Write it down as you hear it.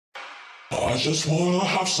I just wanna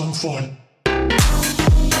have some fun.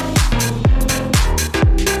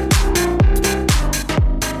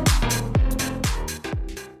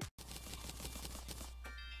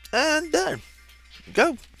 And done.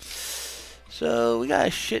 Go. So we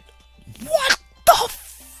got shit. What the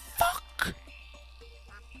fuck?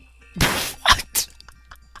 What?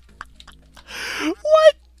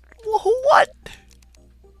 What? What?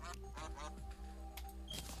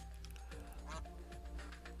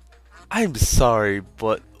 I'm sorry,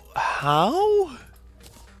 but how?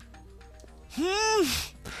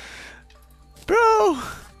 Bro,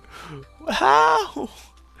 how?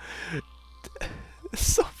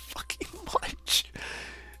 So fucking much.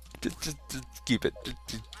 Just keep it.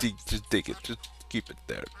 Just take it. Just keep it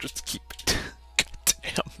there. Just keep it. God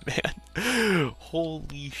damn, man.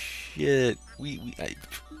 Holy shit. We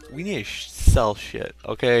need to sell shit.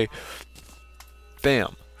 Okay.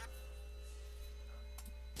 Bam.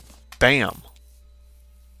 Bam.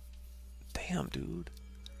 Damn, dude.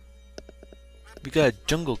 We got a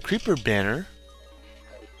jungle creeper banner.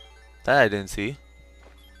 That I didn't see.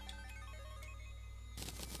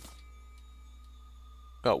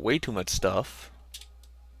 Got way too much stuff.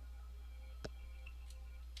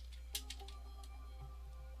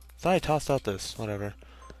 Thought I tossed out this. Whatever.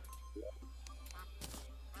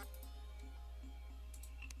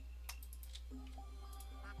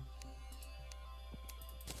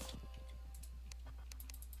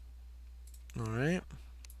 Alright.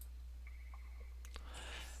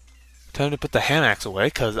 Time to put the hand axe away,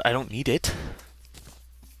 because I don't need it.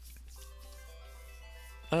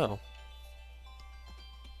 Oh.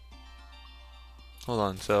 Hold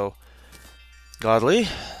on, so... Godly,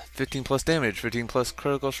 15 plus damage, 15 plus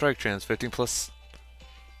critical strike chance, 15 plus...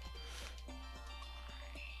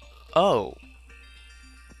 Oh.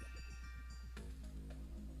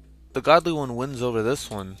 The godly one wins over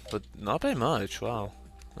this one, but not by much, wow.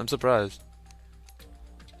 I'm surprised.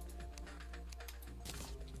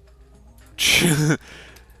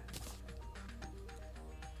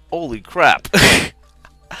 Holy crap.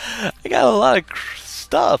 I got a lot of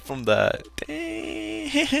stuff from that.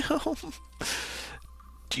 Damn.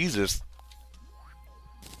 Jesus.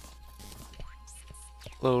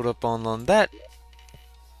 Load up on that.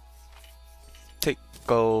 Take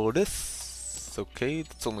all this. Okay,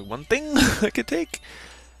 that's only one thing I could take.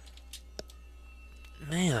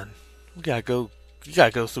 Man, we gotta go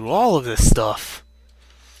through all of this stuff.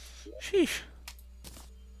 Sheesh.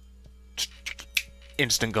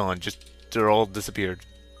 Instant gone, just they're all disappeared.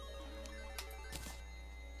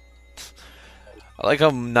 I like how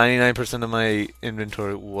 99% of my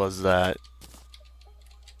inventory was that.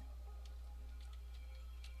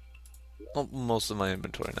 Well, most of my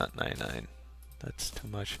inventory, not 99. That's too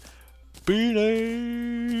much.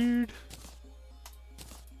 Beanade!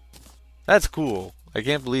 That's cool. I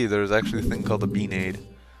can't believe there's actually a thing called a beanade.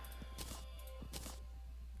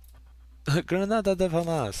 Granada de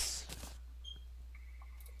Famas.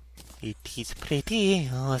 It is pretty,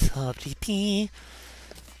 oh so pretty.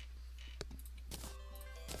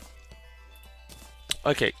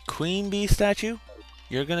 Okay, Queen Bee statue.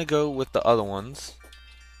 You're gonna go with the other ones.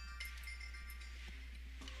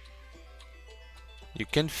 You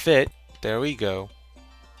can fit. There we go.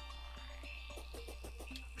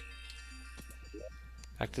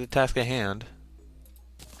 Back to the task at hand.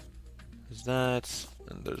 There's that,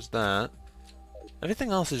 and there's that.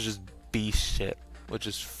 Everything else is just bee shit, which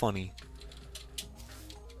is funny.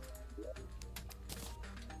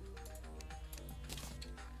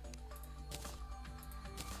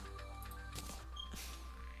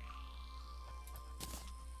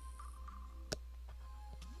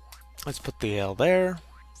 Let's put the L there.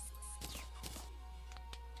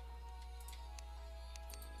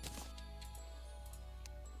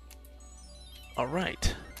 All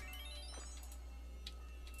right.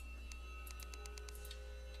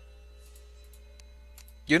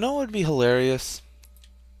 You know what would be hilarious?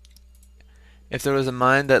 If there was a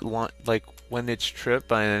mine that, like, when it's tripped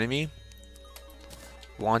by an enemy,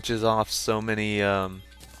 launches off so many,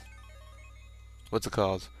 what's it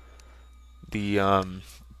called? The,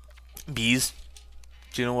 bees.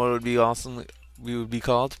 Do you know what would be awesome? We would be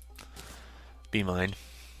called? Bee mine.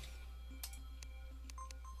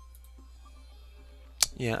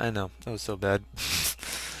 Yeah, I know. That was so bad.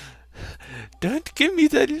 Don't give me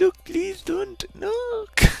that look, please don't. No.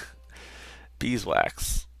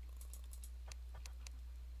 Beeswax.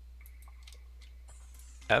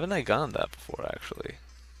 Haven't I gotten that before, actually?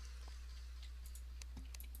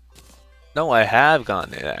 No, I have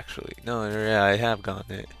gotten it, actually. No, yeah, I have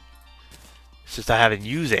gotten it. It's just I haven't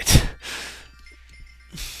used it.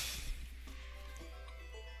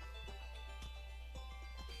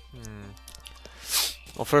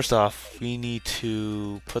 Well, first off, we need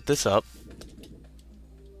to put this up.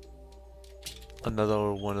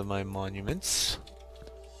 Another one of my monuments.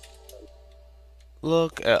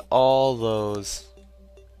 Look at all those.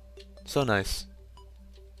 So nice.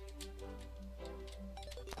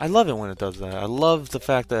 I love it when it does that. I love the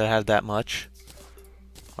fact that I have that much.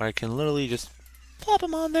 Or I can literally just plop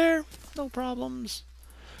them on there. No problems.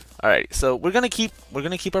 Alright, so we're gonna keep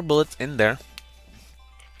our bullets in there.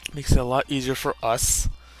 Makes it a lot easier for us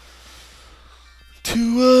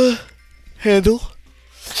to handle.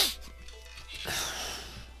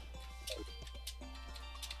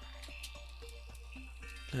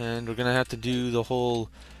 And we're gonna have to do the whole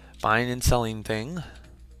buying and selling thing.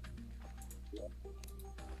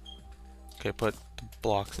 Okay, put the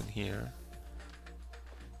blocks in here.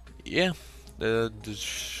 Yeah.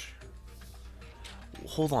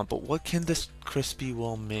 Hold on, but what can this crispy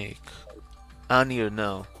wool make? I don't even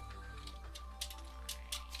know.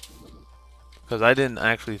 Because I didn't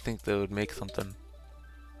actually think they would make something.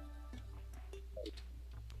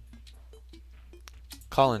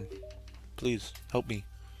 Colin, please help me.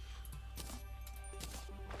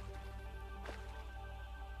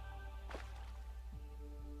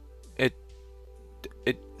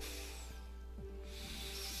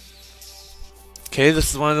 Okay,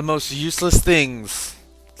 this is one of the most useless things.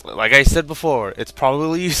 Like I said before, it's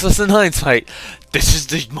probably useless in hindsight. This is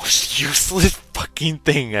the most useless fucking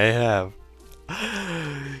thing I have.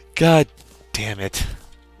 God damn it.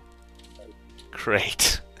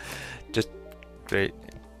 Great. Just great.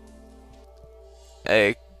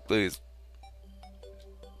 Hey, please.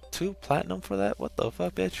 2 platinum for that? What the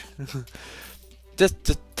fuck, bitch?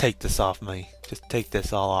 just take this off me. Just take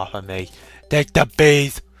this all off of me. Take the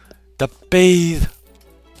bees! The bathe!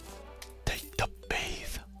 Take the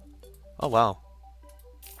bathe. Oh wow.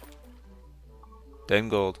 10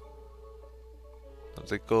 gold.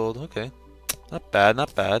 That's like gold, okay. Not bad,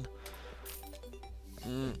 not bad.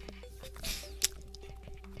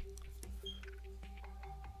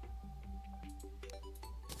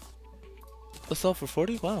 Let's sell for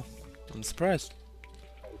 40? Wow. I'm surprised.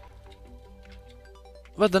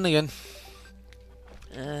 But then again,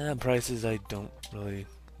 prices I don't really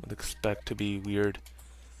would expect to be weird.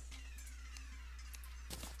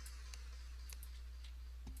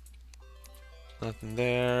 Nothing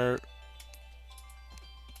there.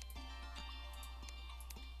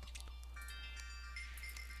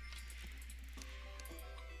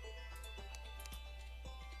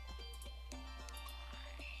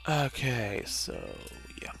 Okay, so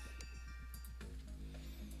yeah.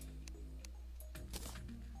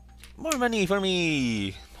 More money for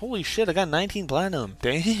me! Holy shit, I got 19 platinum.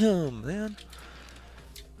 Damn, man.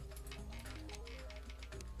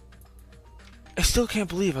 I still can't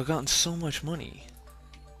believe I've gotten so much money.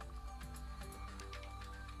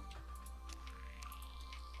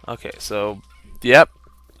 Okay, so, yep.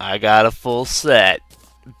 I got a full set.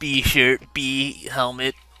 B shirt, B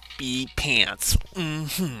helmet, B pants.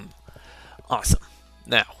 Awesome.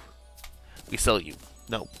 Now, we sell you.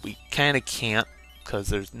 No, we kinda can't, because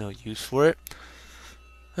there's no use for it.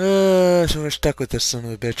 So we're stuck with this son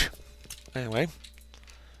of a bitch. Anyway,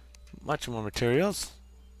 much more materials.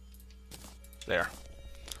 There.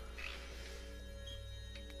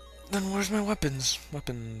 Then where's my weapons?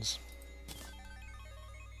 Weapons.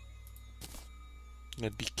 The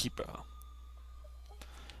beekeeper.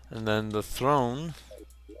 And then the throne.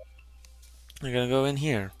 You're gonna go in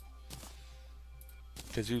here.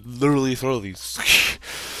 Because you literally throw these.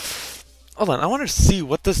 Hold on, I want to see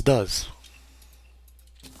what this does.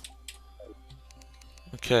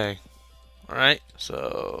 Okay. Alright,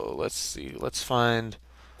 so let's see. Let's find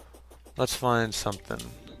something.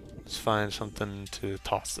 Let's find something to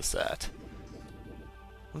toss this at.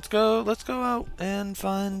 Let's go out and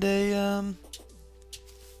find a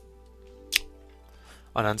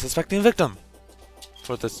an unsuspecting victim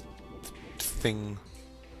for this thing.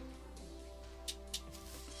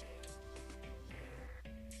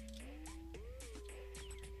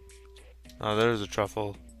 Oh, there's a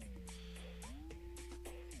truffle.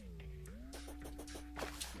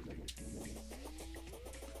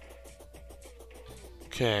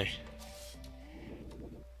 Okay.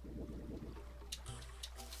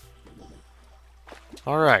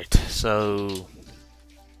 All right. So,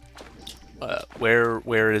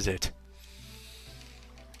 where is it?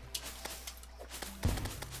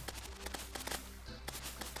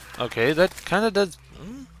 Okay, that kind of does.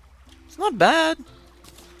 It's not bad.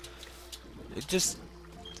 It just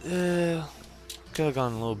could have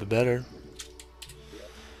gone a little bit better.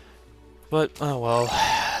 But oh well,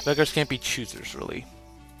 beggars can't be choosers, really.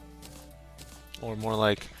 Or more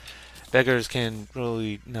like, beggars can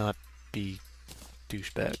really not be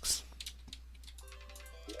douchebags.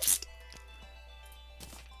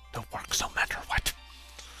 No works, no matter what.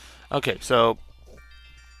 Okay, so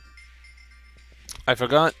I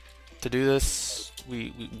forgot to do this.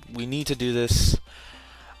 We need to do this.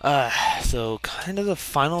 So kind of the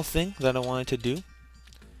final thing that I wanted to do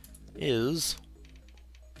is,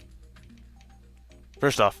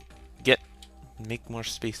 first off, make more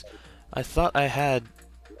space. I thought I had.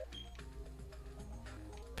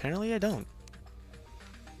 Apparently I don't.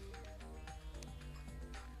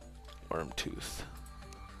 Worm tooth.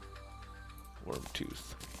 Worm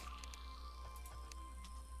tooth.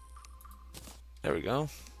 There we go.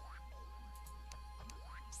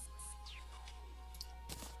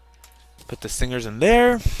 Put the stingers in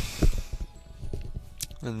there.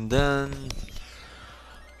 And then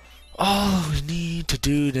all we need to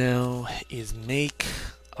do now is make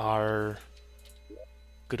our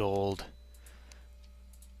good old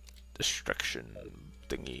destruction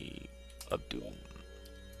thingy of doom.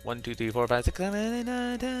 1, 2, 3, 4, 5, 6, 7, 8,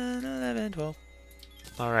 9, 10, 11, 12.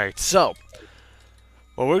 Alright, so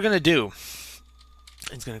what we're gonna do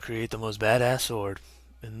is gonna create the most badass sword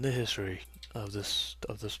in the history of this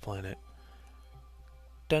planet.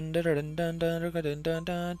 Dun dun dun dun dun dun dun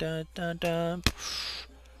dun dun dun dun.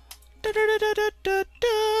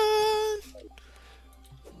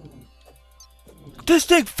 This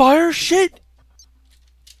thing fires shit?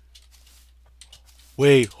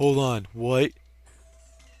 Wait, hold on. What?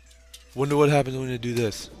 Wonder what happens when I do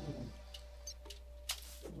this.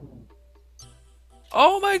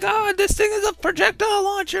 Oh my god, this thing is a projectile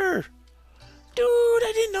launcher! Dude,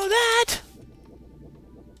 I didn't know that!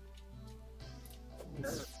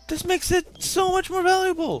 This makes it so much more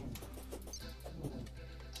valuable!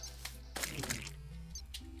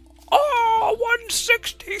 Oh,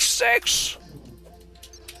 166!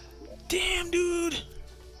 Damn, dude!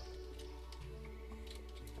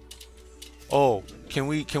 Oh, can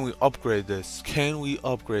we upgrade this? Can we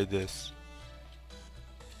upgrade this?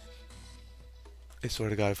 I swear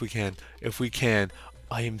to God, if we can,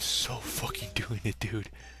 I am so fucking doing it, dude.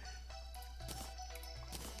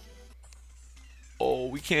 Oh,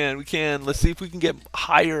 we can. Let's see if we can get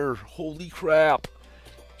higher. Holy crap.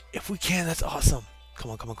 If we can, that's awesome.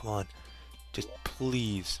 Come on. Just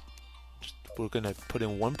please. We're gonna put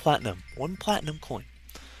in 1 platinum. 1 platinum coin.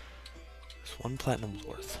 This 1 platinum's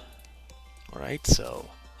worth. Alright, so.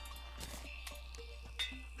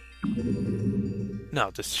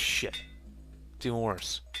 No, this shit. It's even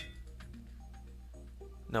worse.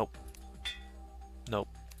 Nope.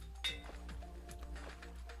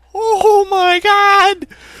 Oh my god!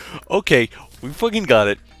 Okay, we fucking got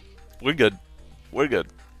it. We're good.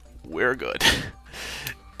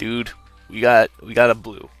 Dude, we got a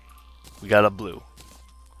blue.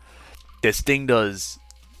 This thing does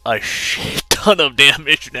a shit ton of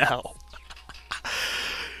damage now.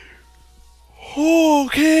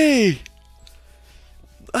 Okay.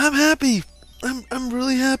 I'm happy. I'm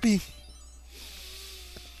really happy.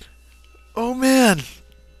 Oh man.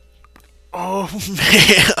 Oh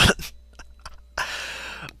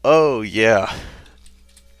yeah.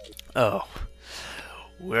 Oh.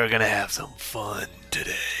 We're gonna have some fun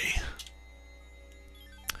today.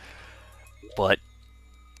 But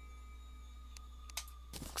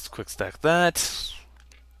let's quick stack that.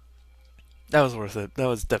 That was worth it. That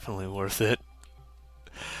was definitely worth it.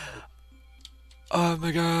 Oh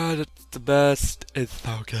my god, it's the best. It's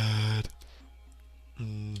so good.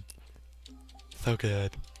 So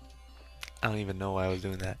good. I don't even know why I was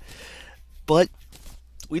doing that. But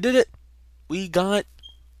we did it. We got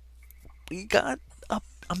a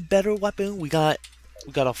better weapon. We got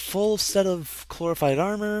a full set of Chlorophyte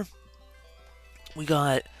armor. We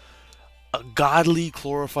got a godly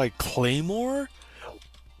Chlorophyte Claymore,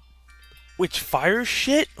 which fires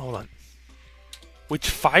shit. Hold on. Which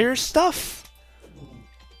fires stuff.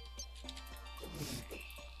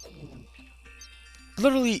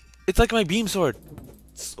 Literally, it's like my beam sword.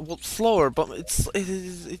 It's, well, slower, but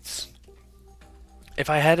it's. If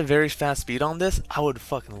I had a very fast speed on this, I would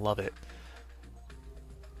fucking love it.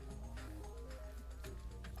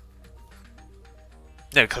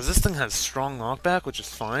 Yeah, because this thing has strong knockback, which is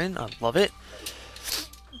fine. I love it.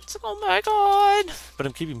 It's like, oh my god! But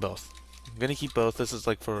I'm keeping both. I'm gonna keep both. This is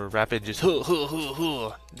like for rapid, just This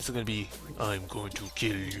is gonna be, I'm going to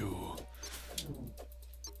kill you.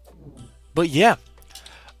 But yeah.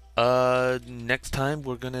 Next time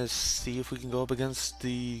we're gonna see if we can go up against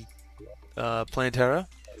the Planetara,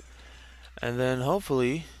 and then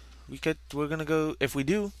hopefully we're gonna go. If we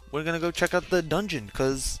do, we're gonna go check out the dungeon.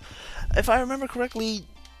 Cause if I remember correctly,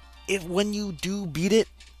 if when you do beat it,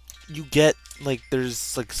 you get like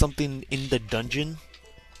there's like something in the dungeon,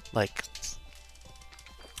 like,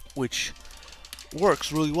 which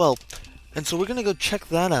works really well, and so we're gonna go check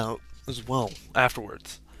that out as well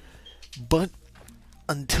afterwards. But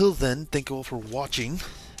until then, thank you all for watching,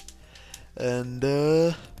 and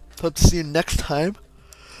hope to see you next time.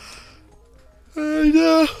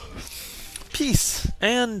 And peace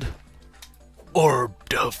and Orb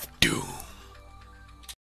of Doom.